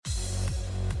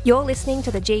You're listening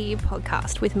to the GU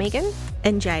podcast with Megan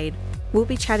and Jade. We'll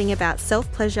be chatting about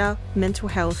self-pleasure, mental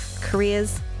health,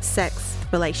 careers, sex,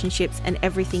 relationships, and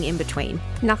everything in between.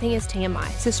 Nothing is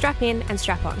TMI, so strap in and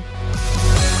strap on.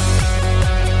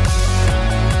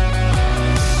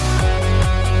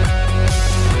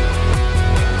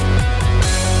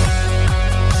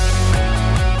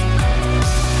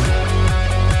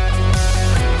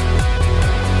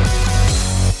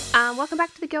 Welcome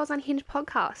back to the Girls Unhinged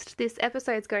podcast. This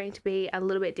episode is going to be a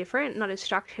little bit different, not as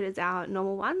structured as our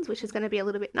normal ones, which is going to be a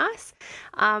little bit nice.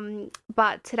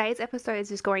 But today's episode is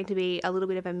just going to be a little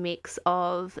bit of a mix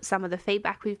of some of the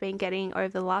feedback we've been getting over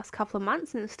the last couple of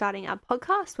months and starting our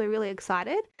podcast. We're really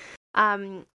excited.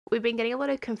 We've been getting a lot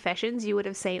of confessions. You would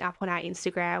have seen up on our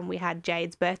Instagram. We had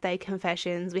Jade's birthday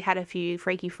confessions. We had a few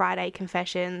Freaky Friday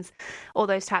confessions, all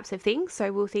those types of things. So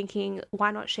we were thinking,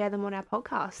 why not share them on our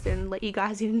podcast and let you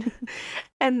guys in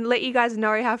and let you guys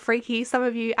know how freaky some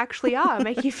of you actually are,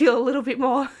 make you feel a little bit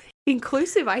more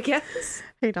inclusive, I guess.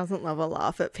 Who doesn't love a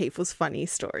laugh at people's funny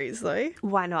stories, though?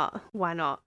 Why not? Why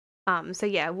not? So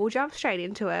yeah, we'll jump straight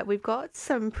into it. We've got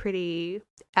some pretty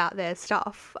out there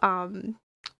stuff.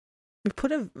 We've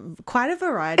put quite a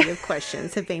variety of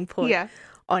questions have been put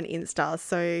on Insta.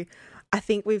 So I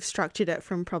think we've structured it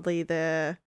from probably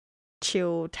the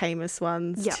chill, tamest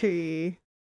ones to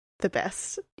the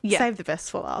best. Yeah. Save the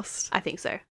best for last. I think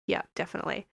so. Yeah,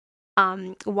 definitely.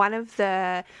 One of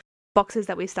the boxes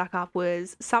that we stuck up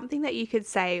was something that you could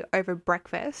say over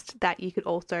breakfast that you could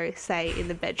also say in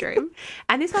the bedroom.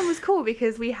 And this one was cool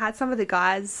because we had some of the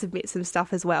guys submit some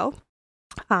stuff as well.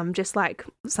 Just like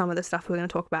some of the stuff we're going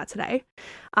to talk about today.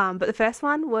 But the first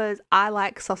one was, I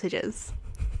like sausages.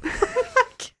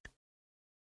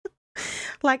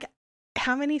 Like,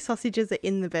 how many sausages are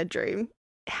in the bedroom?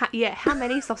 How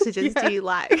many sausages do you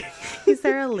like? Is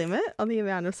there a limit on the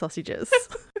amount of sausages?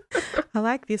 I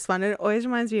like this one. It always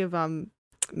reminds me of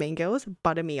Mean Girls,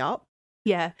 butter me up.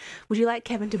 Yeah. Would you like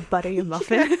Kevin to butter your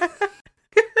muffin?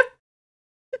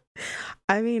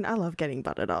 I mean, I love getting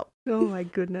buttered up. Oh my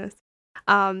goodness.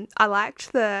 I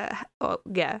liked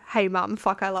hey mum,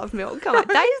 fuck I love milk. I'm like,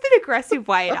 that is an aggressive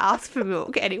way to ask for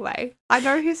milk anyway. I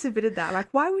know who submitted that. Like,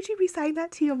 why would you be saying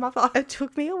that to your mother? It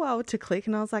took me a while to click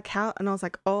and I was like, how? And I was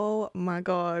like, oh my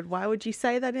God, why would you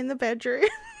say that in the bedroom?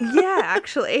 Yeah,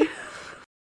 actually.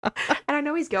 And I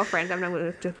know his girlfriend. I'm not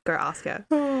going to go ask her.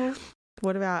 Oh.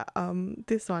 What about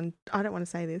this one? I don't want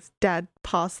to say this. Dad,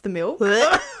 pass the milk.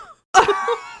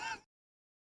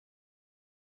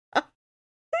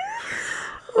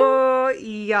 Oh,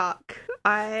 yuck.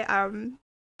 I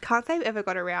can't say I've ever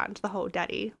got around to the whole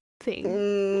daddy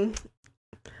thing.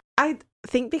 I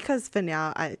think because for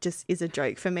now it just is a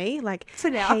joke for me. Like, for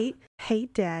now. Hey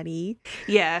daddy.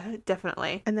 Yeah,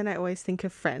 definitely. And then I always think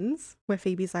of Friends where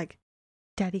Phoebe's like,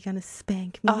 daddy gonna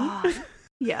spank me. Oh,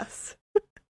 yes.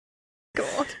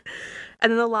 God.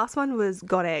 And then the last one was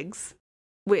got eggs,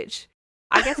 which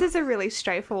I guess is a really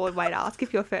straightforward way to ask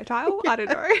if you're fertile. Yeah. I don't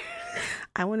know.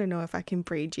 I want to know if I can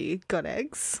breed you. Got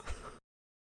eggs.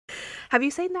 Have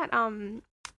you seen that? I don't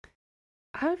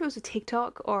know if it was a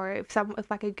TikTok or if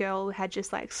like a girl had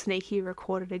just like sneaky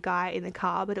recorded a guy in the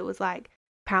car, but it was like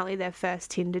apparently their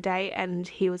first Tinder date, and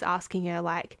he was asking her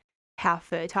like how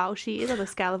fertile she is on a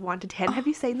scale of 1 to 10. Have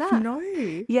you seen that? No.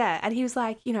 Yeah, and he was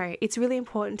like, it's really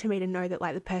important to me to know that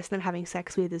like the person I'm having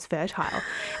sex with is fertile.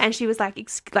 And she was like,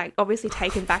 obviously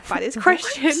taken back by this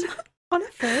question. On a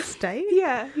first date?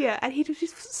 Yeah. And he was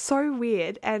just so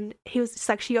weird. And he was just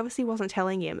like, she obviously wasn't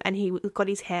telling him. And he got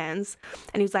his hands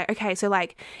and he was like, okay, so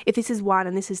like if this is 1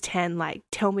 and this is 10, like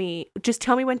tell me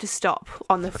when to stop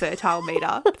on the fertile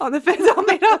meter. On the fertile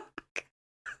meter.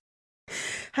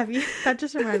 That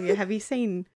just reminded me, have you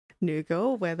seen New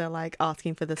Girl where they're like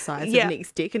asking for the size of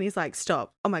Nick's dick and he's like,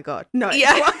 stop. Oh my God. No.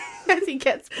 Yeah. As he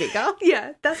gets bigger.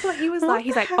 Yeah. That's what he was like.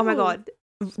 He's like, oh my God,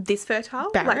 this fertile?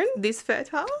 Barren? Like this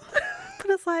fertile? But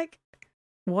it's like,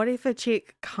 what if a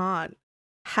chick can't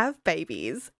have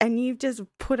babies and you've just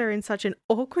put her in such an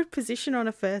awkward position on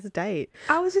a first date?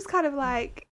 I was just kind of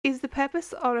like, is the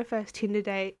purpose on a first Tinder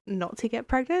date not to get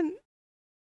pregnant?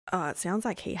 It sounds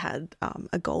like he had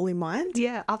a goal in mind.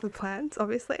 Yeah, other plans,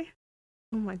 obviously.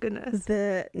 Oh my goodness.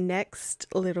 The next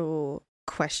little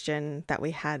question that we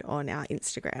had on our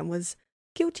Instagram was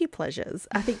guilty pleasures.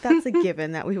 I think that's a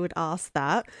given that we would ask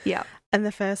that. Yeah. And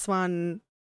the first one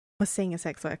was seeing a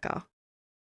sex worker.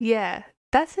 Yeah,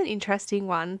 that's an interesting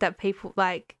one that people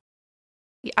like.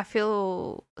 I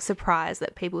feel surprised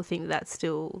that people think that's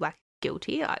still like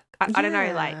guilty. I don't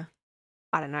know, like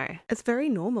I don't know. It's very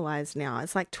normalized now.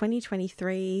 It's like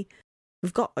 2023.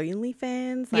 we've got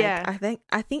OnlyFans. Like,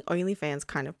 I think OnlyFans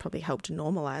kind of probably helped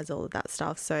normalize all of that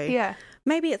stuff. So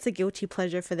maybe it's a guilty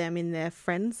pleasure for them in their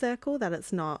friend circle that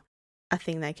it's not a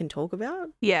thing they can talk about.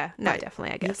 Yeah, no,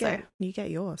 definitely, I guess so. You get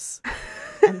yours.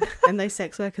 and those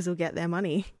sex workers will get their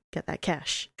money, get that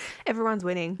cash. Everyone's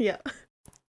winning. Yeah.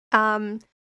 I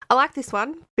like this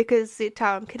one because it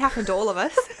can happen to all of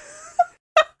us.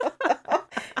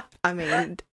 I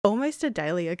mean, almost a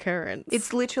daily occurrence.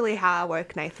 It's literally how I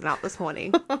woke Nathan up this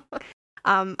morning.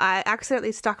 I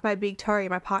accidentally stuck my big toe in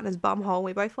my partner's bum hole and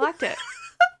we both liked it.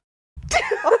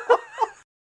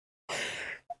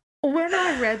 When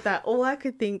I read that, all I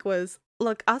could think was,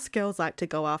 look, us girls like to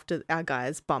go after our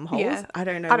guys' bum holes. Yeah. I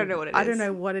don't know what it is. I don't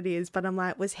know what it is, but I'm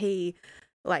like, was he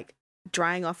like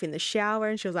drying off in the shower?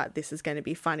 And she was like, this is going to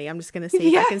be funny. I'm just going to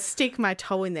see if I can stick my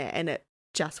toe in there. And it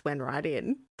just went right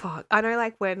in. Fuck. I know,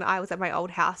 like, when I was at my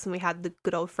old house and we had the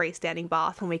good old freestanding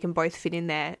bath and we can both fit in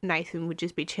there, Nathan would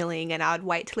just be chilling and I'd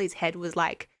wait till his head was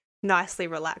like nicely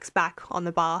relaxed back on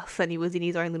the bath and he was in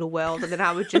his own little world, and then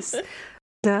I would just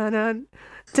dun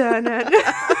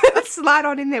slide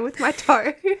on in there with my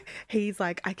toe. He's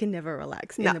like, I can never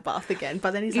relax in the bath again.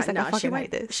 But then he's like, no,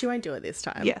 she won't do it this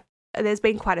time. Yeah. There's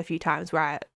been quite a few times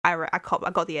where I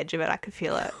got the edge of it. I could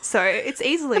feel it. So it's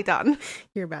easily done.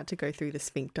 You're about to go through the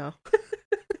sphincter.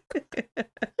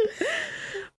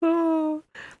 Oh,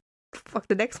 fuck,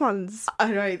 the next one's...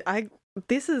 I know. I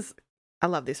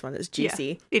love this one. It's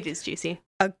juicy. Yeah, it is juicy.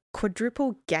 A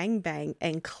quadruple gangbang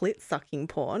and clit sucking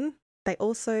porn. They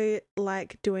also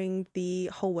like doing the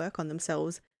whole work on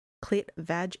themselves. Clit,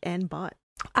 vag, and butt.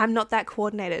 I'm not that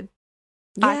coordinated.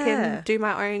 Yeah. I can do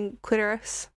my own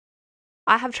clitoris.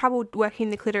 I have trouble working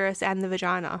the clitoris and the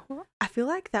vagina. I feel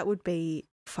like that would be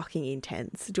fucking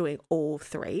intense, doing all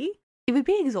three. It would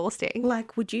be exhausting.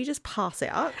 Like, would you just pass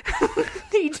out?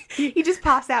 you just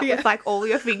pass out with, like, all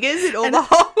your fingers and all the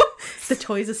holes. The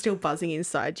toys are still buzzing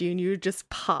inside you and you're just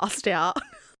passed out.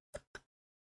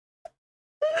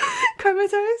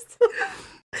 Comatose.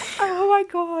 Oh, my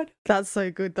God. That's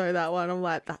so good, though, that one. I'm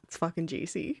like, that's fucking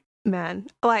juicy. Man,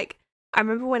 like... I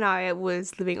remember when I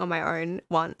was living on my own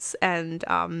once and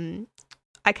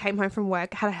I came home from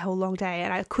work, had a hell long day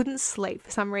and I couldn't sleep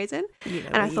for some reason. You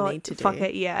know and I thought, fuck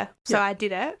it, yeah. So I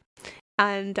did it.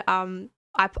 And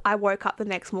I woke up the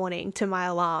next morning to my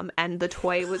alarm and the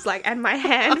toy was like, and my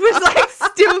hand was like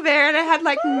still there and I had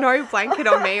like no blanket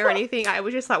on me or anything. I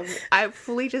was just like, I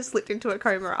fully just slipped into a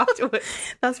coma afterwards.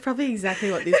 That's probably exactly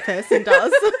what this person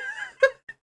does.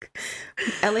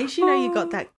 At least you know you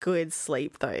got that good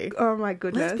sleep though. Oh my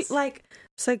goodness.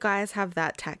 So guys have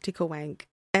that tactical wank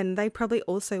and they probably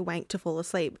also wank to fall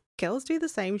asleep. Girls do the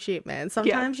same shit, man.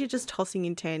 Sometimes you're just tossing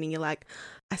and turning. You're like,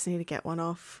 I just need to get one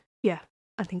off. Yeah,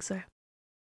 I think so.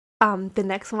 The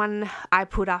next one I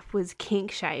put up was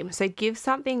kink shame. So give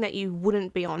something that you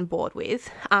wouldn't be on board with.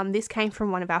 This came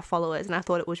from one of our followers and I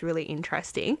thought it was really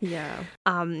interesting. Yeah.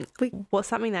 What's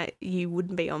something that you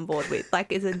wouldn't be on board with?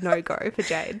 Like, is a no-go for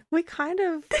Jade?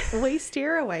 We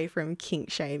steer away from kink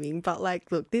shaming, but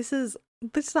like, look, this is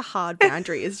a hard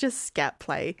boundary. It's just scat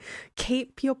play.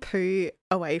 Keep your poo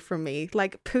away from me.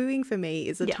 Like, pooing for me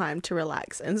is a time to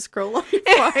relax and scroll on your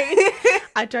phone.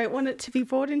 I don't want it to be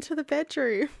brought into the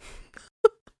bedroom.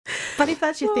 But if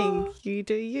that's your thing, you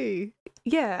do you.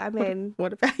 Yeah, I mean...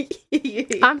 What about you?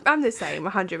 I'm the same,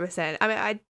 100%. I mean,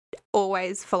 I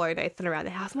always follow Nathan around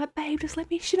the house. I'm like, babe, just let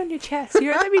me shit on your chest.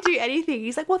 You don't let me do anything.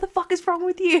 He's like, what the fuck is wrong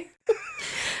with you?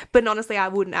 But honestly, I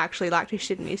wouldn't actually like to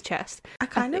shit in his chest. I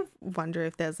kind of wonder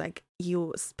if there's like,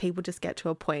 people just get to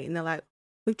a point and they're like,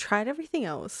 we've tried everything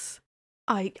else.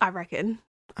 I reckon.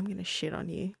 I'm going to shit on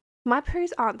you. My poos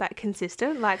aren't that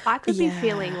consistent. Like, I could be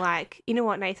feeling like, you know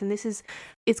what, Nathan,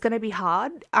 it's going to be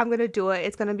hard. I'm going to do it.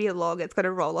 It's going to be a log. It's going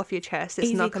to roll off your chest.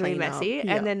 It's not going to be messy. Yep.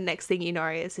 And then next thing you know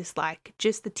is this, like,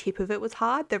 just the tip of it was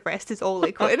hard. The rest is all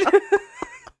liquid.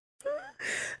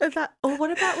 Or what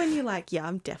about when you're like, yeah,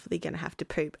 I'm definitely going to have to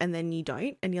poop, and then you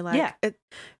don't, and you're like,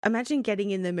 imagine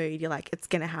getting in the mood, you're like, it's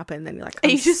going to happen, then you're like,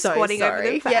 I'm just so squatting sorry. over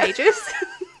them for ages.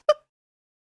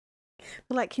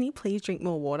 Like, can you please drink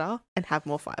more water and have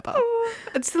more fibre?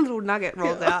 It's a little nugget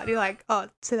rolled out. And you're like, oh,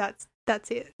 so that's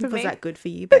it for me. Was that good for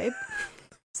you, babe?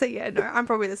 So yeah, no, I'm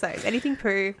probably the same. Anything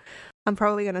poo, I'm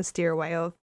probably going to steer away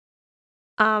of.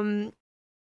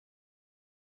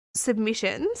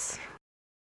 Submissions.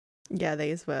 Yeah,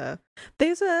 these were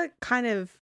kind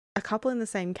of a couple in the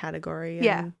same category.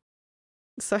 Yeah.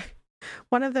 So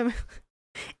one of them,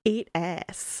 eat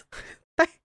ass.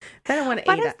 They don't want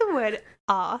to eat it. What is the word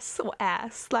ass or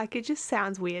ass? Like, it just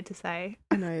sounds weird to say.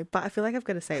 I know, but I feel like I've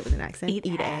got to say it with an accent.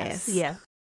 Eat ass. Yeah.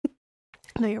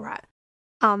 No, you're right.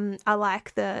 I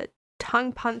like the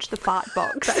tongue punch the fart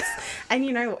box. And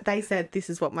you know, they said this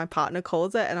is what my partner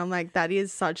calls it, and I'm like, that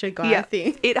is such a guy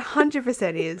thing. It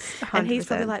 100% is. 100%. And he's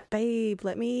probably like, babe,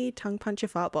 let me tongue punch your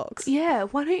fart box. Yeah,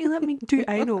 why don't you let me do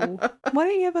anal? Why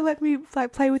don't you ever let me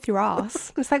like play with your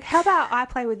ass? It's like, how about I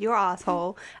play with your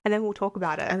asshole and then we'll talk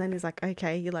about it. And then he's like,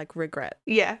 okay, you like regret.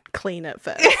 Yeah. Clean it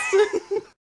first.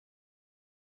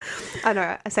 I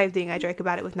know, same thing. I joke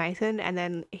about it with Nathan, and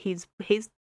then he's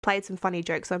played some funny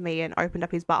jokes on me and opened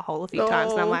up his butthole a few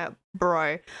times, and I'm like,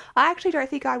 bro, I actually don't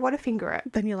think I'd want to finger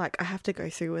it. Then you're like, I have to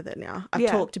go through with it now. I've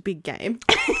talked a big game.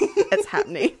 It's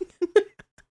happening.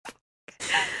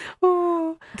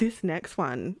 This next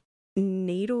one,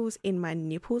 needles in my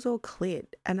nipples or clit,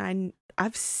 and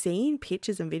I've seen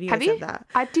pictures and videos of that.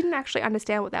 I didn't actually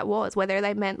understand what that was, whether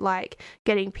they meant like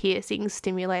getting piercings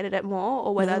stimulated it more,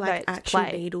 or whether like actual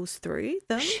needles through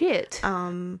them. Shit.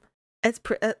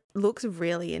 It looks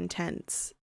really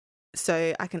intense,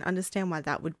 so I can understand why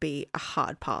that would be a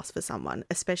hard pass for someone,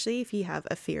 especially if you have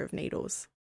a fear of needles.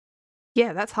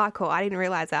 Yeah, that's hardcore. I didn't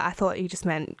realise that. I thought you just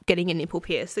meant getting your nipple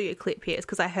pierced or your clit pierced,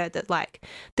 because I heard that like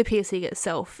the piercing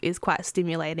itself is quite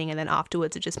stimulating, and then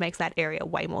afterwards it just makes that area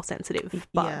way more sensitive.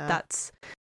 But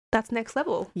that's next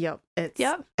level. Yep.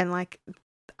 And like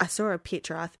I saw a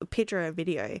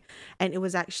video, and it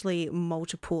was actually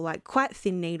multiple like quite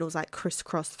thin needles like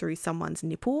crisscross through someone's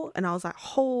nipple, and I was like,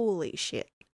 holy shit.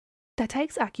 That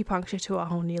takes acupuncture to a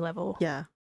whole new level. Yeah.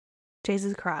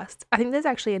 Jesus Christ. I think there's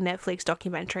actually a Netflix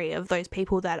documentary of those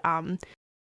people that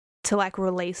to like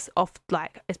release off,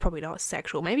 like, it's probably not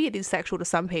sexual, maybe it is sexual to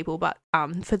some people, but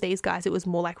for these guys it was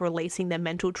more like releasing their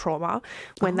mental trauma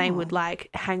when they would like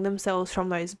hang themselves from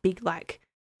those big like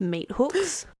meat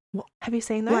hooks. What? Have you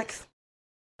seen those?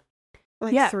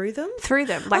 Like through them? Through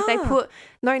them. Like they put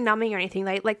no numbing or anything.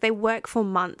 They work for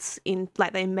months in,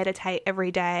 like, they meditate every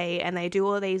day, and they do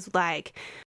all these like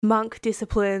monk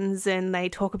disciplines, and they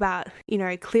talk about, you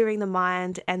know, clearing the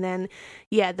mind, and then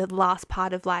the last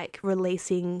part of like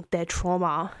releasing their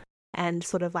trauma and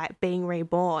sort of like being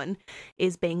reborn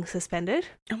is being suspended.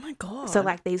 Oh my God. So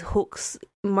like these hooks,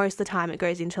 most of the time it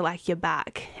goes into like your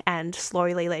back, and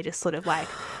slowly they just sort of like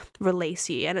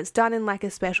release you, and it's done in like a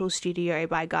special studio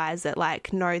by guys that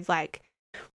like know like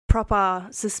proper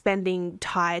suspending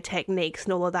tie techniques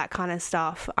and all of that kind of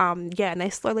stuff. And they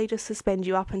slowly just suspend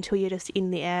you up until you're just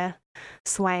in the air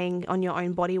swaying on your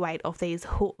own body weight off these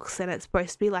hooks, and it's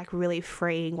supposed to be like really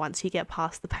freeing once you get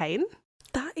past the pain.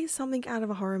 That is something out of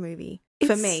a horror movie.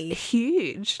 It's for me.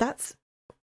 Huge. That's,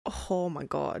 oh my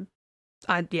God.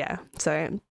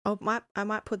 So I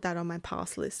might put that on my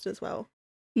pass list as well.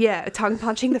 Yeah, tongue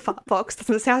punching the fart box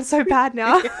doesn't sound so bad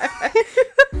now.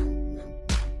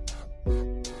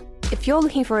 If you're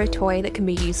looking for a toy that can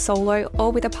be used solo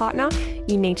or with a partner,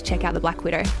 you need to check out the Black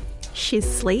Widow. She's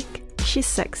sleek, she's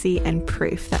sexy, and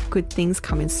proof that good things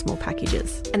come in small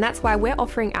packages. And that's why we're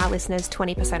offering our listeners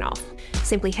 20% off.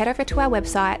 Simply head over to our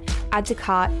website, add to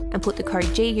cart, and put the code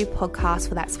GU podcast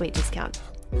for that sweet discount.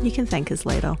 You can thank us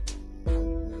later.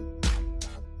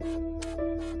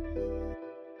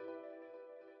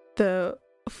 The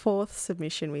fourth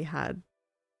submission we had,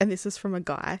 and this is from a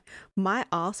guy, my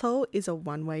asshole is a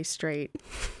one-way street.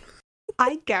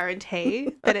 I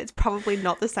guarantee that it's probably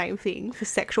not the same thing for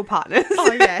sexual partners.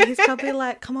 Oh yeah, he's probably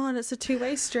like, come on, it's a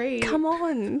two-way street. Come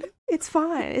on, it's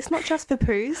fine. It's not just for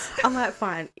poos. I'm like,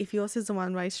 fine, if yours is a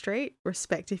one-way street,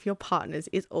 respect if your partner's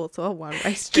is also a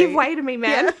one-way street. Give way to me,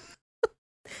 man. Yeah.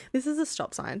 This is a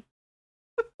stop sign.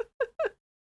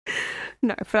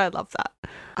 No, but I love that.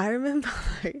 I remember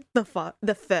like,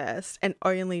 the first and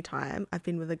only time I've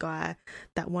been with a guy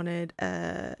that wanted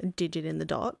a digit in the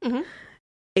dot. Mm-hmm.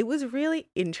 It was really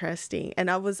interesting,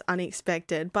 and I was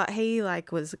unexpected, but he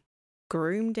like was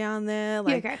groomed down there.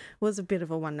 Like was a bit of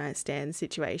a one night stand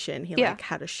situation. He like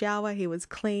had a shower, he was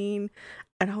clean,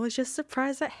 and I was just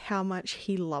surprised at how much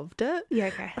he loved it. Yeah,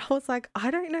 okay. I was like, I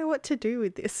don't know what to do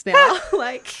with this now.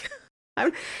 Like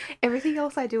everything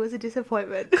else I do is a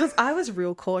disappointment. Because I was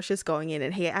real cautious going in,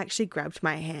 and he actually grabbed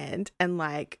my hand and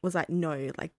like was like, no,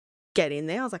 like get in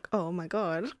there. I was like, oh my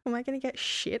God, am I gonna get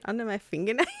shit under my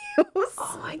fingernails?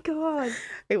 Oh my God.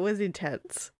 It was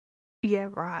intense. Yeah,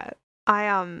 right.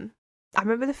 I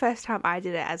remember the first time I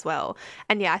did it as well.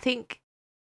 And I think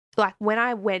like when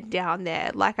I went down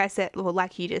there, like I said, or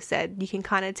like you just said, you can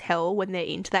kind of tell when they're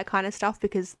into that kind of stuff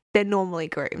because they're normally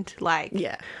groomed. Like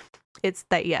it's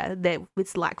that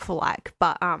it's like for like.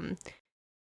 But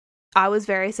I was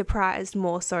very surprised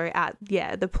more so at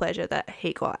the pleasure that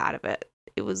he got out of it.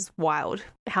 it was wild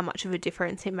how much of a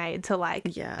difference it made to like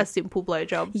a simple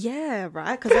blowjob. Yeah,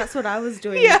 right. Because that's what I was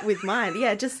doing with mine.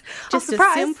 Yeah, just a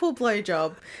simple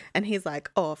blowjob, and he's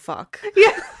like, "Oh fuck."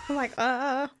 Yeah, I'm like,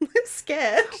 I'm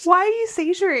scared. Why are you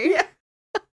seizuring? Yeah.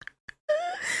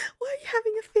 Why are you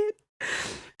having a fit?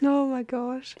 Oh my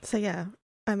gosh. So yeah,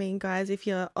 I mean, guys, if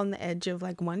you're on the edge of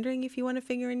like wondering if you want to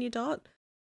finger in your dot,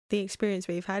 the experience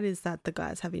we've had is that the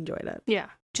guys have enjoyed it. Yeah.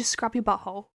 Just scrub your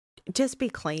butthole. Just be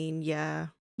clean, yeah.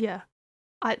 Yeah.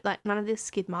 I like none of this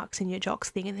skid marks in your jocks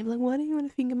thing, and they're like, "Why do you want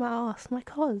to finger my ass?" I'm like,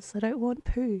 "Cause I don't want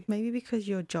poo." Maybe because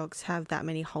your jocks have that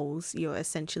many holes, you're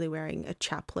essentially wearing a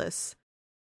chapless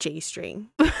G-string.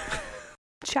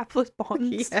 Chapless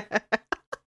bonds. Yeah.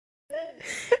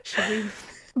 Should we...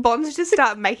 Bonds just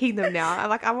start making them now. I'm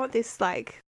like, I want this,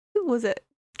 like, was it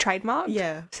trademark?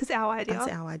 Yeah. This is our idea.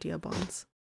 That's our idea, Bonds.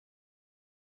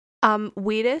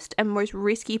 Weirdest and most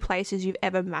risky places you've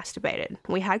ever masturbated.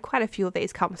 We had quite a few of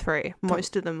these come through.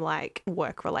 Most of them like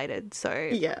work related.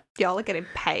 So y'all are getting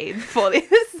paid for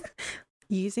this.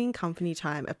 Using company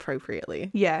time appropriately.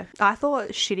 Yeah. I thought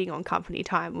shitting on company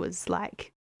time was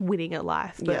like winning at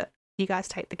life, but you guys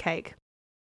take the cake.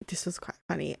 This was quite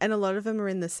funny. And a lot of them are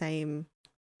in the same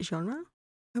genre,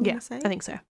 I want to say. I think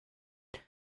so.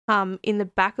 In the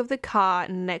back of the car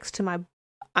next to my,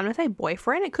 I'm going to say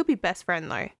boyfriend. It could be best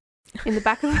friend though. In the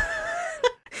back of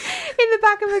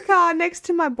the car next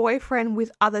to my boyfriend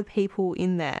with other people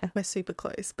in there. We're super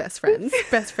close. Best friends.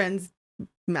 Best friends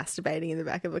masturbating in the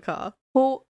back of a car.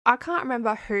 Well, I can't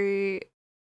remember who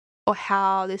or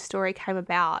how this story came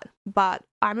about, but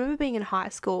I remember being in high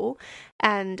school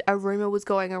and a rumor was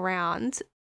going around,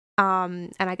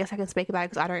 and I guess I can speak about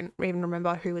it because I don't even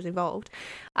remember who was involved.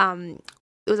 It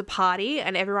was a party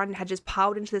and everyone had just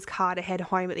piled into this car to head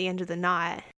home at the end of the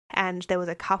night. And there was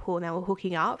a couple and they were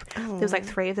hooking up. There was like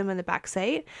 3 of them in the back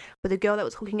seat. But the girl that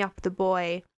was hooking up with the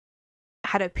boy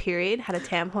had a period, had a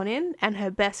tampon in, and her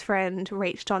best friend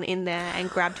reached on in there and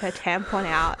grabbed her tampon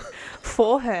out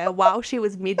for her while she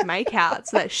was mid-make-out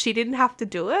so that she didn't have to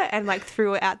do it, and like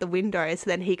threw it out the window so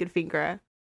then he could finger her.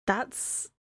 That's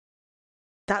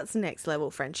next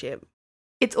level friendship.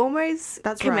 It's almost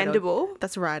commendable.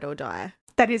 That's ride or die.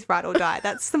 That is ride or die.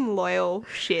 That's some loyal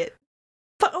shit.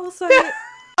 But also...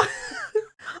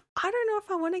 I don't know if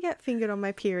I want to get fingered on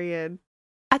my period.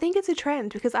 I think it's a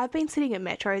trend because I've been sitting at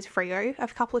Metro's Frio a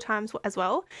couple of times as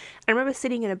well. I remember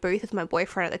sitting in a booth with my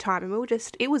boyfriend at the time and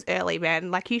it was early, man.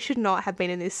 Like, you should not have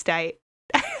been in this state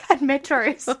at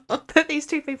Metro's that these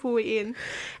 2 people were in.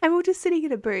 And we were just sitting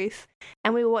in a booth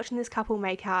and we were watching this couple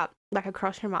make out like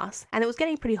across from us, and it was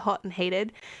getting pretty hot and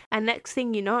heated. And next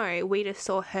thing you know, we just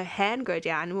saw her hand go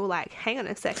down and we were like, hang on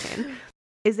a second.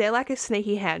 Is there like a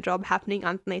sneaky hand job happening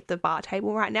underneath the bar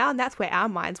table right now? And that's where our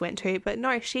minds went to. But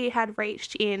no, she had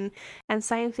reached in and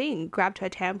same thing, grabbed her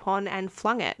tampon and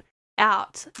flung it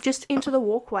out just into the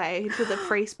walkway, into the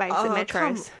free space at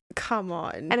Metro's. Come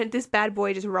on. And this bad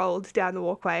boy just rolled down the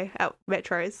walkway at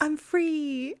Metro's. I'm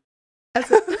free as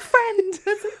a friend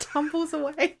as it tumbles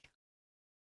away.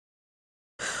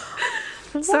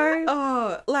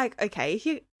 So, okay, if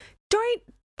you don't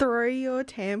throw your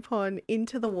tampon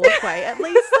into the walkway, at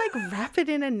least like wrap it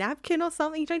in a napkin or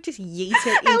something. You don't just yeet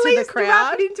it into the crowd.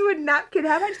 Wrap it into a napkin.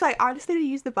 How much I just need to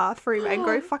use the bathroom and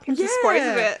go fucking dispose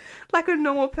of it like a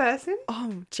normal person.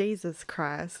 Oh, Jesus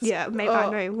Christ. Yeah, maybe I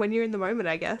know. When you're in the moment,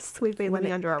 I guess. We've been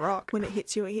living under a rock. When it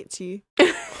hits you, it hits you.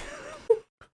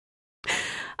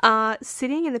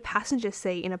 Sitting in the passenger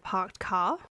seat in a parked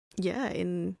car. Yeah,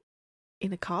 in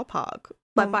a car park.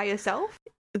 Like by yourself?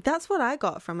 That's what I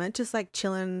got from it. Just like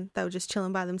chilling. They were just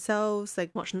chilling by themselves,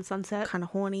 like watching the sunset. Kind of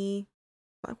horny.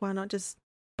 Like, why not just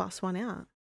bust one out?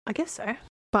 I guess so.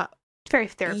 But it's very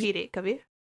therapeutic of you.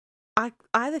 I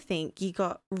either think you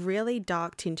got really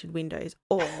dark tinted windows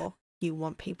or you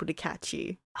want people to catch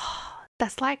you.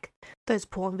 That's like those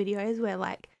porn videos where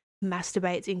like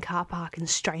masturbates in car park and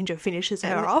stranger finishes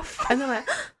her off. And they're like,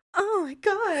 oh my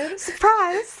God.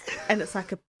 Surprise. And it's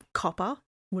like a copper.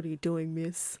 What are you doing,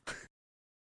 miss?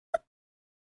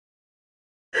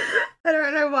 I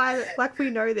don't know why, like, we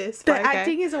know this. The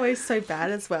acting is always so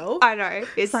bad as well. I know.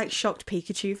 It's like shocked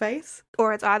Pikachu face.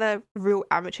 Or it's either real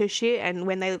amateur shit, and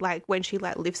when she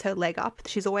lifts her leg up,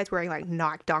 she's always wearing like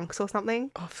Nike Dunks or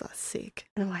something. Oh, that's sick.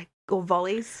 And I'm like, or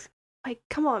volleys. Like,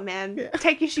 come on, man. Yeah.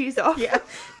 Take your shoes off. Yeah.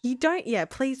 You don't,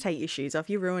 please take your shoes off.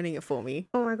 You're ruining it for me.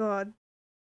 Oh my God.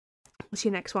 What's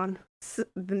your next one? So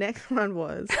the next one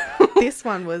was, this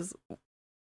one was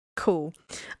cool.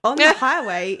 On the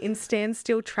highway in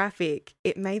standstill traffic,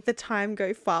 it made the time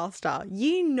go faster.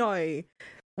 You know,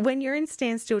 when you're in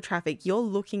standstill traffic, you're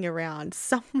looking around.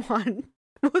 Someone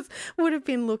would have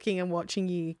been looking and watching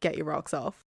you get your rocks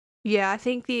off. Yeah, I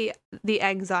think the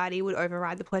anxiety would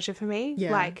override the pleasure for me.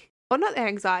 Yeah. Like, or not the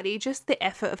anxiety, just the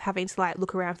effort of having to like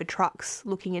look around for trucks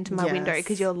looking into my window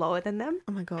because you're lower than them.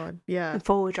 Oh my God, yeah. And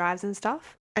 4-wheel drives and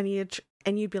stuff. And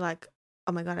you'd be like,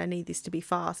 oh my God, I need this to be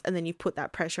fast. And then you put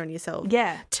that pressure on yourself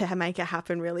to make it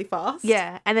happen really fast.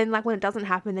 Yeah. And then like when it doesn't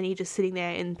happen, then you're just sitting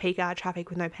there in peak hour traffic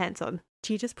with no pants on.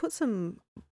 Do you just put some,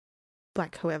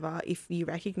 like whoever, if you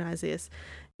recognise this,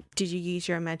 did you use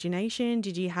your imagination?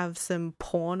 Did you have some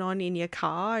porn on in your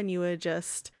car and you were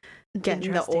just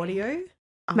getting the audio?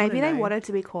 Maybe they wanted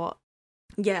to be caught.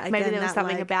 Yeah. Maybe there was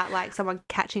something about like someone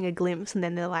catching a glimpse and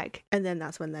then they're like. And then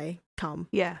that's when they come.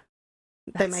 Yeah.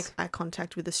 They make eye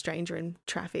contact with a stranger in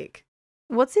traffic.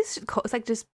 What's this called? It's like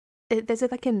just, there's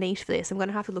like a niche for this. I'm going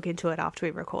to have to look into it after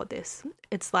we record this.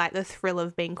 It's like the thrill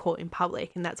of being caught in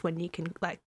public, and that's when you can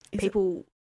like, people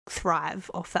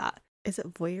thrive off that. Is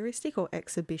it voyeuristic or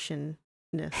exhibitionist?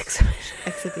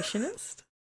 Exhibitionist?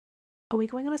 Are we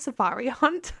going on a safari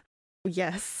hunt?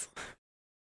 Yes.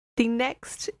 The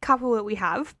next couple that we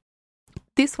have,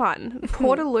 this one,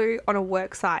 Portaloo on a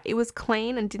work site. It was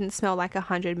clean and didn't smell like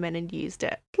 100 men had used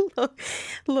it.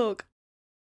 Look,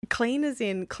 clean as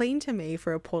in, clean to me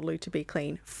for a Portaloo to be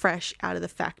clean, fresh out of the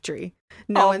factory.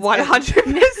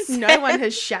 100%. No one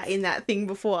has shat in that thing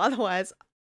before. Otherwise,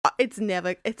 it's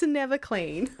never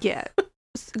clean. Yeah.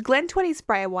 Glen 20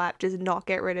 spray wipe does not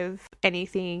get rid of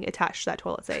anything attached to that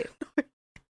toilet seat.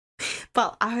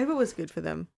 But I hope it was good for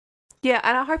them. Yeah,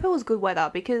 and I hope it was good weather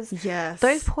because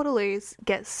those Portaloos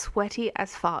get sweaty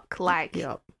as fuck. Like,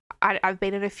 I've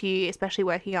been in a few, especially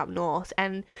working up north,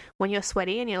 and when you're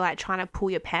sweaty and you're like trying to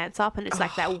pull your pants up and it's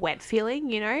like that wet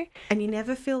feeling, you know? And you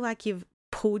never feel like you've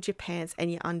pulled your pants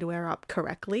and your underwear up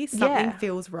correctly. Something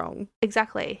feels wrong.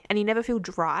 Exactly. And you never feel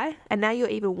dry. And now you're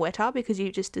even wetter because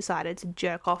you just decided to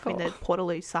jerk off in the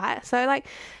Portaloo site. So, like,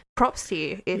 props to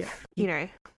you if, you know,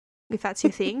 if that's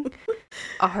your thing.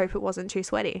 I hope it wasn't too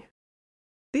sweaty.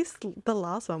 The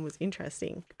last one was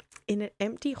interesting. In an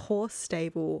empty horse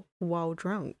stable while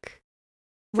drunk.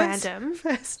 Random.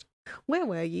 First, where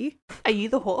were you? Are you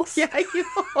the horse? Yeah, are you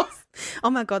the horse? Oh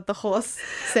my God, the horse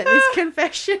sent this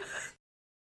confession.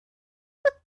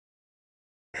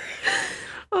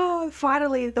 Oh,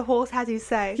 finally, the horse has his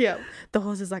say. Yeah, the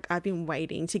horse is like, I've been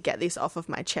waiting to get this off of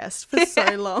my chest for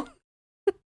so long.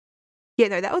 Yeah,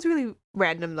 no, that was really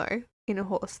random though, in a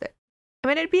horse that. I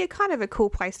mean, it'd be a kind of a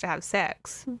cool place to have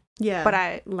sex. Yeah. But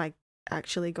I like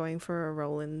actually going for a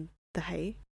roll in the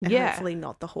hay. And hopefully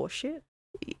not the horse shit.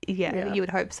 Yeah, you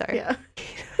would hope so. Yeah.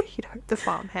 You'd hope the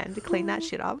farmhand to clean that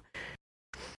shit up.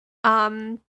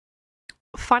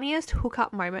 Funniest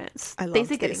hookup moments. I love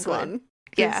These are getting this good. One.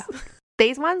 Yeah.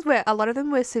 These ones a lot of them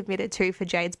were submitted to for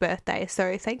Jade's birthday,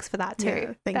 so thanks for that too.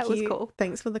 Yeah, thank you. That was cool.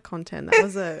 Thanks for the content. That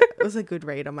was it was a good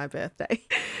read on my birthday.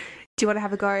 Do you want to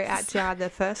have a go at the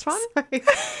first one?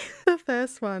 The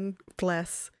first one,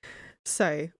 bless.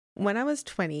 So, when I was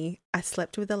 20, I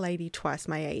slept with a lady twice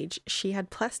my age. She had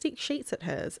plastic sheets at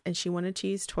hers and she wanted to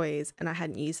use toys and I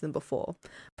hadn't used them before,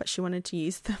 but she wanted to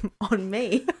use them on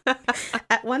me.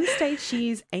 At one stage, she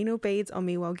used anal beads on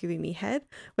me while giving me head.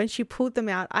 When she pulled them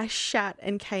out, I shat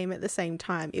and came at the same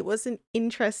time. It was an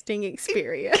interesting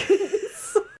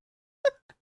experience.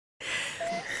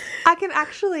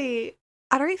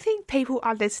 I don't think people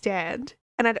understand,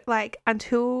 and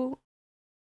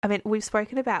we've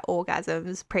spoken about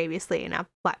orgasms previously in our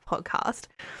podcast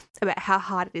about how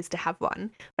hard it is to have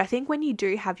one. But I think when you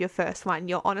do have your first one,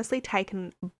 you're honestly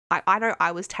taken. I know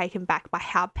I was taken back by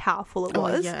how powerful it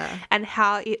was, and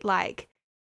how it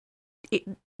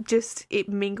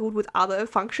mingled with other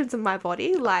functions of my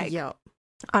body. Like,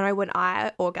 I know when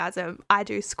I orgasm, I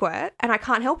do squirt and I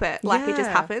can't help it. Like, it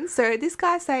just happens. So this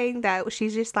guy saying that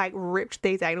she's just like ripped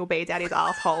these anal beads out his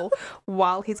asshole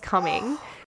while he's coming.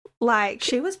 Like,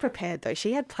 she was prepared though.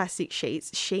 She had plastic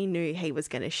sheets. She knew he was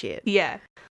going to shit. Yeah.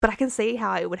 But I can see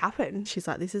how it would happen. She's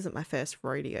like, this isn't my first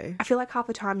rodeo. I feel like half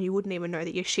the time you wouldn't even know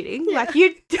that you're shitting. Yeah. Like,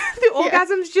 the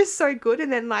orgasm's just so good.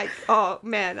 And then like, oh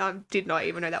man, I did not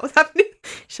even know that was happening.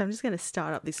 So I'm just going to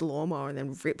start up this lawnmower and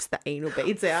then rips the anal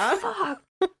beads out. Fuck.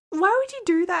 Why would you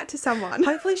do that to someone?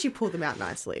 Hopefully she pulled them out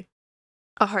nicely.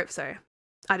 I hope so.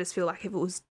 I just feel like if it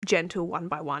was gentle one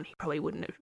by one, he probably wouldn't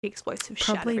have explosive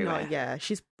shit everywhere. Probably not, yeah.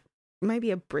 She's maybe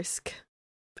a brisk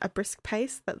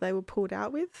pace that they were pulled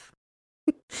out with.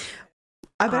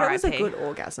 I bet it was a good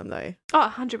orgasm though.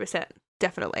 Oh, 100%.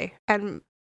 Definitely. And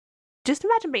just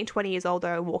imagine being 20 years old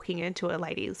though, walking into a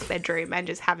lady's bedroom and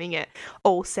just having it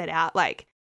all set out. Like,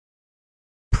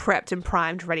 prepped and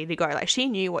primed, ready to go. Like, she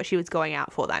knew what she was going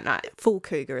out for that night. Full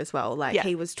cougar as well. Like,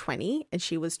 he was 20 and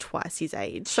she was twice his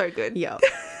age. So good. Yeah.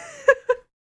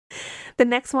 The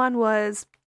next one was,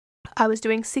 I was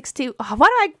doing 60. Oh, why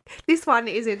do I? This one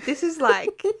isn't. This is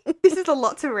like, this is a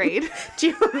lot to read. Do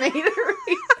you want me to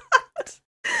read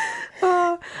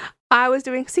it? I was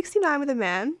doing 69 with a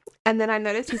man, and then I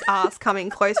noticed his ass coming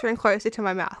closer and closer to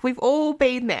my mouth. We've all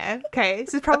been there, okay?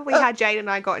 This is probably how Jade and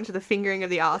I got into the fingering of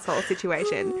the arsehole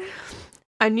situation.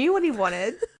 I knew what he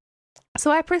wanted,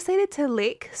 so I proceeded to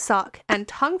lick, suck, and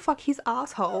tongue fuck his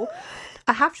asshole.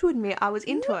 I have to admit, I was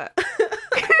into it.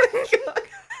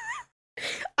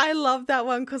 I love that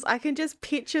one because I can just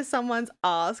picture someone's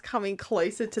ass coming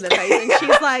closer to the face, and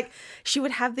she's like, she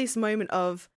would have this moment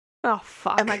of, oh,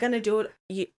 fuck. am I going to do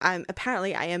it?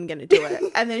 Apparently I am going to do it.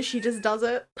 And then she just does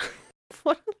it.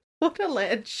 What a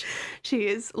ledge. She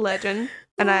is legend.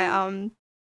 And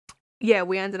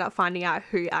we ended up finding out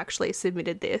who actually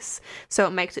submitted this. So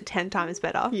it makes it 10 times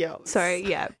better. Yeah. So,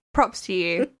 yeah, props to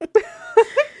you.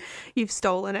 You've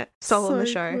stolen it. Stolen the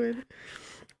show.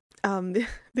 Good.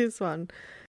 This one.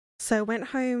 So I went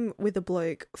home with a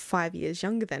bloke 5 years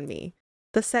younger than me.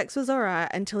 The sex was alright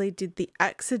until he did the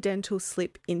accidental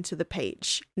slip into the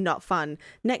peach. Not fun.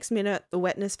 Next minute, the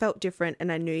wetness felt different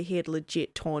and I knew he had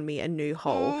legit torn me a new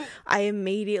hole. I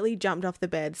immediately jumped off the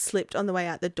bed, slipped on the way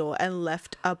out the door and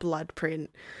left a blood print.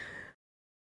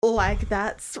 Like,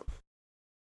 that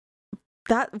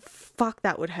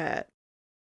would hurt.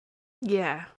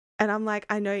 Yeah. And I'm like,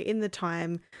 I know in the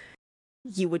time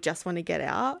you would just want to get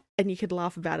out and you could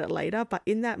laugh about it later, but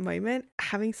in that moment,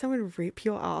 having someone rip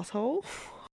your asshole,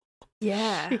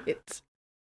 yeah, shit.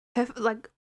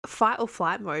 Like, fight or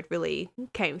flight mode really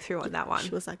came through on that one. She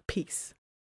was like, peace.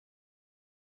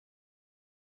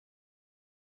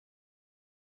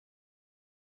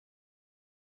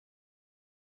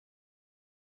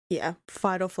 Yeah,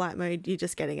 fight or flight mode, you're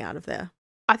just getting out of there.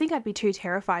 I think I'd be too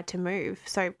terrified to move.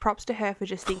 So props to her for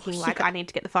just thinking, like, I need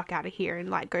to get the fuck out of here and,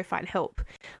 like, go find help.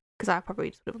 Because I probably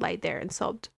just would have laid there and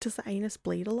sobbed. Does the anus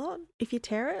bleed a lot if you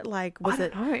tear it? Like, I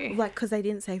don't know. Like, because they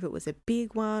didn't say if it was a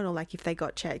big one or, like, if they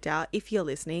got checked out. If you're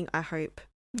listening, I hope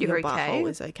your okay. butthole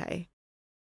is okay.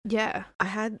 Yeah. I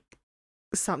had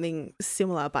something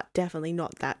similar, but definitely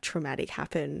not that traumatic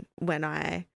happen when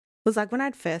I was like when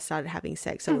I'd first started having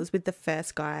sex. So it was with the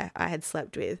first guy I had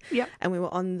slept with. Yep. And we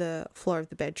were on the floor of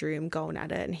the bedroom going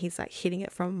at it and he's like hitting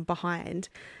it from behind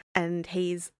and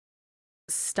he's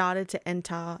started to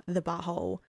enter the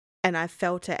butthole and I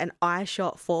felt it and I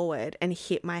shot forward and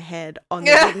hit my head on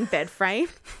the wooden bed frame.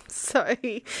 So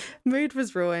mood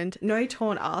was ruined. No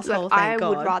torn asshole, thank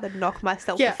God. I would rather knock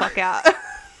myself the fuck out.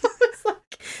 It's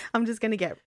like, I'm just going to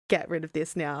get rid of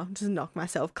this now. Just knock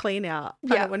myself clean out.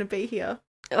 I don't want to be here.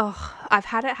 Oh, I've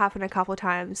had it happen a couple of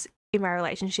times in my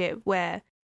relationship where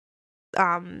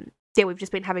we've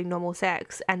just been having normal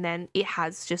sex and then it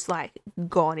has just like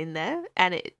gone in there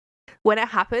and when it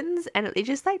happens and it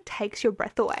just like takes your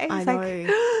breath away. It's I know.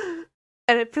 Like,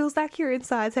 and it feels like your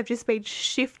insides have just been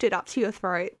shifted up to your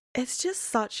throat. It's just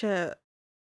such a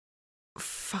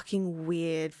fucking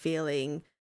weird feeling,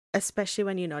 especially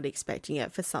when you're not expecting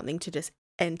it, for something to just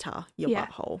enter your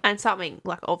butthole. And something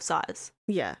like of size.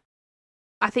 Yeah.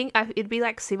 I think it'd be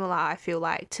like similar, I feel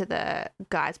like, to the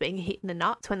guys being hit in the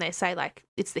nuts when they say like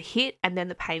it's the hit and then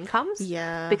the pain comes.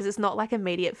 Yeah. Because it's not like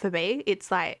immediate for me. It's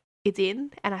like it's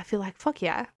in and I feel like, fuck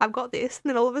yeah, I've got this.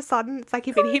 And then all of a sudden it's like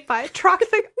you've been hit by a truck.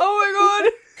 It's like, oh my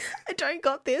God, I don't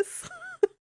got this.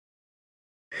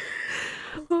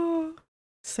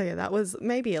 So yeah, that was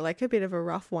maybe like a bit of a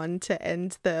rough one to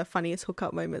end the funniest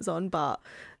hookup moments on, but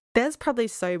there's probably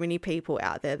so many people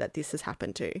out there that this has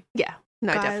happened to. Yeah.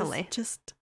 No, Guys, definitely.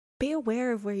 Just be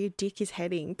aware of where your dick is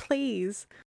heading, please.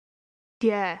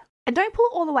 Yeah. And don't pull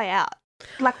it all the way out.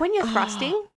 Like when you're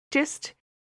thrusting, just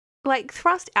like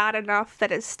thrust out enough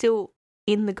that it's still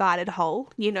in the guided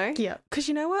hole, you know? Yeah. Because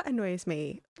you know what annoys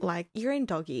me? Like you're in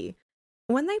doggy.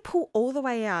 When they pull all the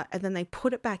way out and then they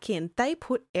put it back in, they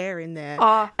put air in there.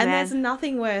 Oh, and man. There's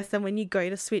nothing worse than when you go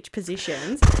to switch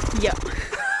positions. Yep.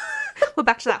 We're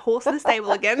back to that horse in the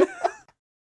stable again.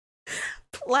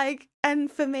 Like, and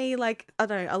for me, like, I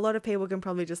don't know, a lot of people can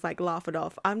probably just like laugh it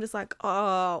off. I'm just like,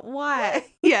 oh, why?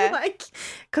 Yeah. Like,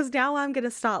 because now I'm going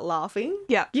to start laughing.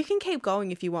 Yeah. You can keep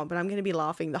going if you want, but I'm going to be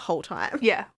laughing the whole time.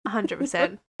 Yeah, 100%.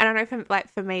 And I know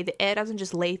for me, the air doesn't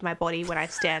just leave my body when I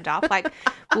stand up. Like,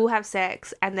 we'll have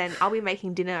sex and then I'll be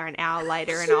making dinner an hour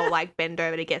later and I'll like bend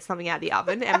over to get something out of the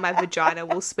oven and my vagina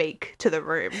will speak to the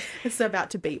room. It's about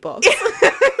to beatbox.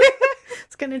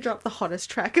 It's going to drop the hottest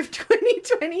track of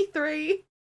 2023.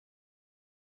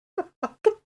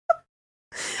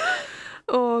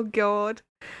 Oh, God.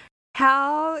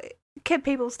 How can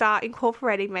people start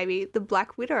incorporating maybe the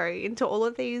Black Widow into all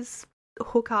of these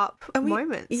hookup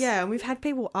moments? Yeah, and we've had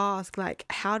people ask, like,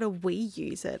 how do we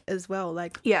use it as well?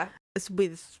 Like, it's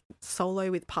with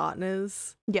solo with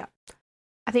partners. Yeah.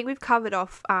 I think we've covered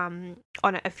off on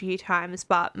it a few times,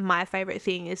 but my favourite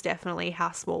thing is definitely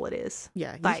how small it is.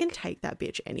 Yeah, you can take that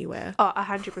bitch anywhere. Oh,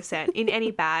 100%. In any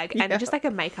bag. And just like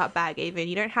a makeup bag even.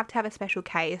 You don't have to have a special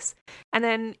case. And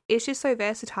then it's just so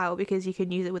versatile because you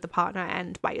can use it with a partner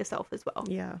and by yourself as well.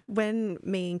 Yeah. When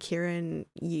me and Kieran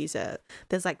use it,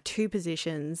 there's like 2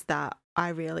 positions that I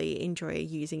really enjoy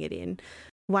using it in.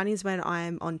 One is when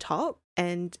I'm on top,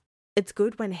 and it's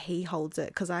good when he holds it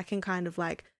because I can kind of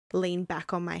like lean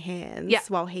back on my hands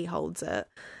while he holds it.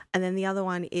 And then the other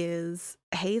one is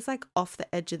he's like off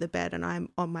the edge of the bed and I'm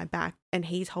on my back and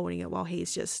he's holding it while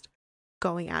he's just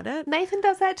going at it. Nathan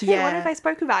does that too. Yeah. What if they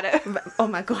spoke about it? Oh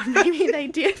my God, maybe they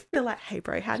did. They're like, hey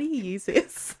bro, how do you use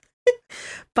this?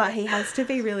 But he has to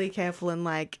be really careful, and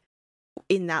like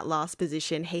in that last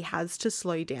position he has to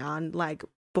slow down like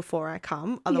before I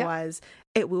come, otherwise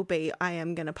it will be I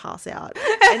am gonna pass out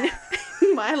and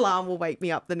my alarm will wake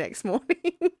me up the next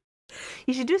morning.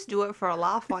 You should just do it for a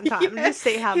laugh one time and just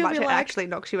see how much it actually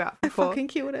knocks you out before. I fucking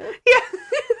killed it. Yeah.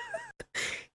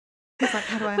 It's like,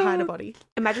 how do I hide a body?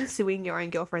 Imagine suing your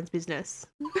own girlfriend's business.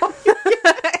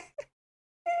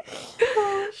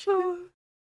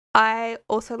 I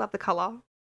also love the colour.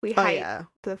 We hate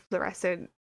the fluorescent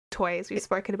toys. We've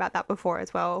spoken about that before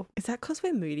as well. Is that because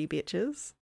we're moody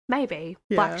bitches? Maybe.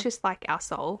 Black's just like our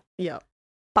soul. Yeah.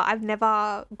 But I've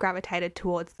never gravitated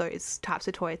towards those types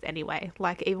of toys anyway.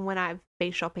 Like, even when I've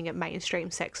been shopping at mainstream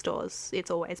sex stores,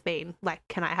 it's always been like,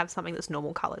 can I have something that's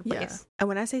normal coloured, please? Yeah. And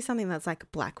when I see something that's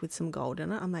like black with some gold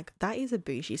in it, I'm like, that is a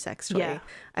bougie sex toy. Yeah.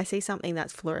 I see something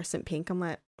that's fluorescent pink, I'm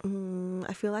like,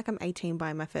 I feel like I'm 18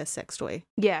 buying my first sex toy.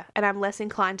 Yeah, and I'm less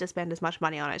inclined to spend as much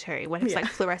money on it too. When it's like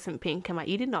fluorescent pink, I'm like,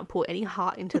 you did not put any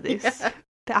heart into this.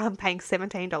 I'm paying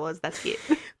 $17, that's it.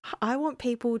 I want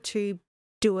people to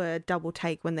do a double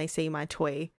take when they see my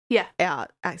toy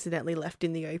out accidentally left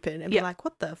in the open and be like,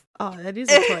 what the that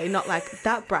is a toy. Not like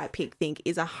that bright pink thing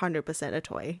is 100% a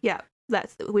toy. Yeah,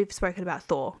 we've spoken about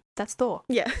Thor. That's Thor.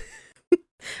 Yeah.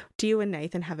 Do you and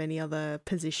Nathan have any other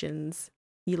positions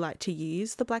you like to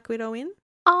use the Black Widow in?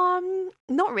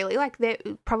 Not really. Like, they're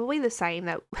probably the same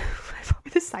ones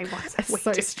that we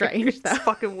so do. Strange. It's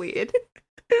fucking weird.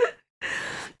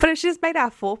 But it's just made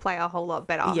our foreplay a whole lot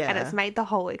better. Yeah. And it's made the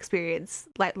whole experience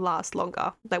like last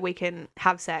longer. Like, we can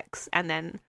have sex and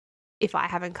then if I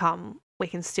haven't come, we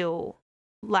can still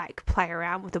like play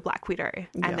around with the Black Widow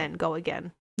and then go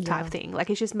again type thing. Like,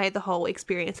 it's just made the whole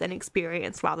experience an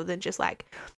experience rather than just like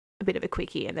a bit of a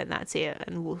quickie and then that's it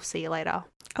and we'll see you later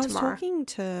I was talking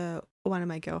to one of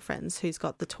my girlfriends who's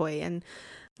got the toy, and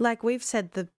like we've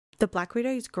said the Black Widow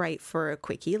is great for a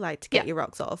quickie, like to get your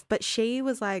rocks off. But she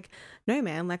was like, no,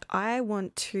 man, like I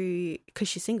want to, because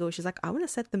she's single, she's like, I want to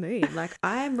set the mood. Like,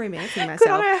 I'm romancing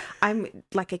myself. I'm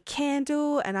like a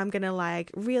candle and I'm going to like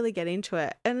really get into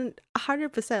it. And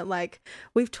 100%, like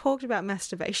we've talked about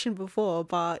masturbation before,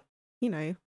 but you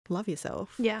know, love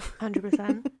yourself. Yeah,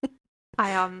 100%.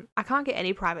 I can't get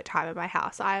any private time in my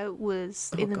house. I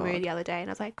was in the mood the other day and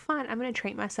I was like, fine, I'm going to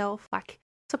treat myself. Like,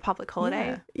 it's a public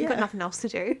holiday. You've got nothing else to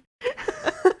do.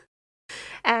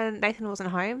 And Nathan wasn't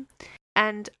home.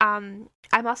 And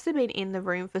I must have been in the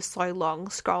room for so long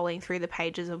scrolling through the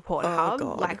pages of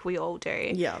Pornhub, like we all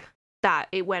do. Yeah. That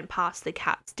it went past the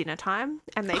cat's dinner time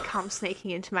and they come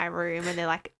sneaking into my room and they're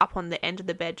like up on the end of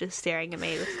the bed just staring at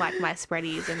me with like my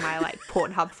spreadies and my like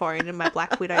Pornhub phone and my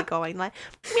Black Widow going like,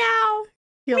 meow.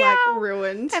 You're meow. Like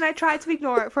ruined. And I tried to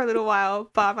ignore it for a little while,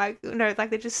 but I'm like, no, like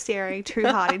they're just staring too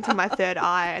hard into my third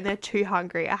eye and they're too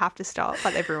hungry. I have to stop.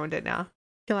 But they've ruined it now.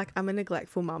 You're like, I'm a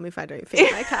neglectful mum if I don't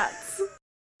feed my cats.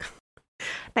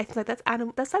 Nathan's like,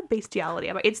 that's like bestiality.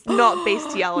 I'm like, it's not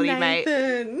bestiality,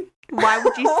 Nathan. Mate. Why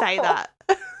would you say that?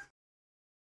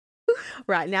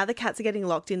 Right, now the cats are getting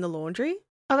locked in the laundry.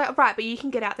 Oh, right, but you can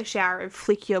get out the shower and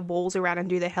flick your balls around and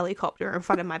do the helicopter in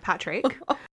front of my Patrick.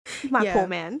 My poor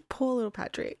man. Poor little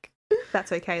Patrick.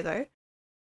 That's okay, though.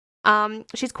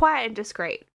 She's quiet and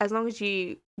discreet, as long as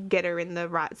you get her in the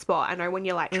right spot. I know when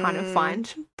you're, like, trying to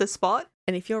find the spot.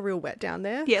 And if you're real wet down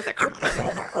there. Yeah, it's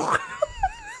like...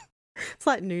 It's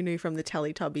like Nunu from the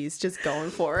Teletubbies just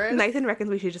going for it. Nathan reckons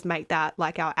we should just make that,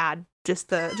 like, our ad, just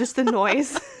the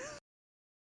noise.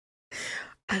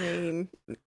 I mean...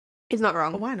 It's not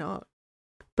wrong. Why not?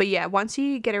 But yeah, once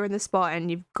you get her in the spot and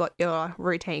you've got your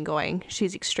routine going,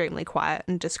 she's extremely quiet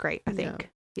and discreet, I think.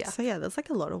 Yeah. So yeah, there's like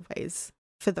a lot of ways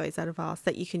for those that have asked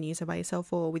that you can use her by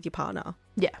yourself or with your partner.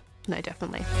 Yeah, no,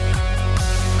 definitely.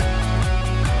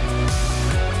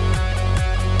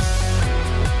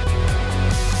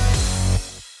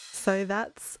 So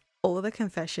that's all the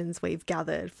confessions we've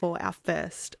gathered for our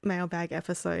first mailbag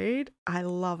episode. I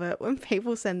love it when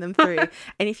people send them through.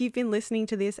 And if you've been listening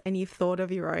to this and you've thought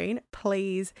of your own,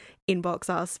 please inbox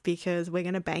us, because we're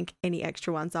going to bank any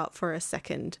extra ones up for a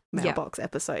second mailbox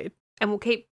episode. And we'll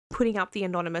keep putting up the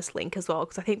anonymous link as well,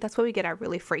 because I think that's where we get our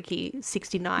really freaky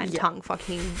 69 tongue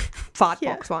fucking fart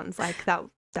box ones. Like that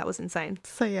was insane.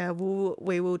 So yeah,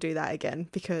 we will do that again,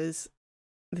 because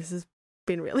this has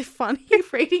been really funny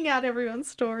reading out everyone's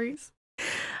stories.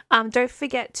 Don't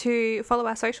forget to follow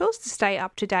our socials to stay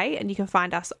up to date, and you can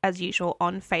find us as usual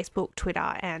on Facebook,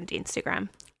 Twitter and Instagram.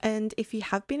 And if you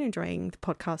have been enjoying the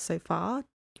podcast so far,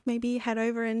 maybe head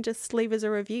over and just leave us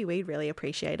a review. We'd really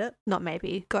appreciate it. Not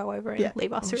maybe, go over and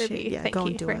leave us a review. Yeah, Thank go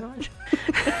you and do very it. much.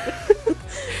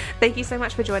 Thank you so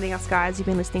much for joining us, guys. You've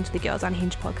been listening to the Girls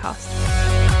Unhinged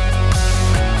podcast.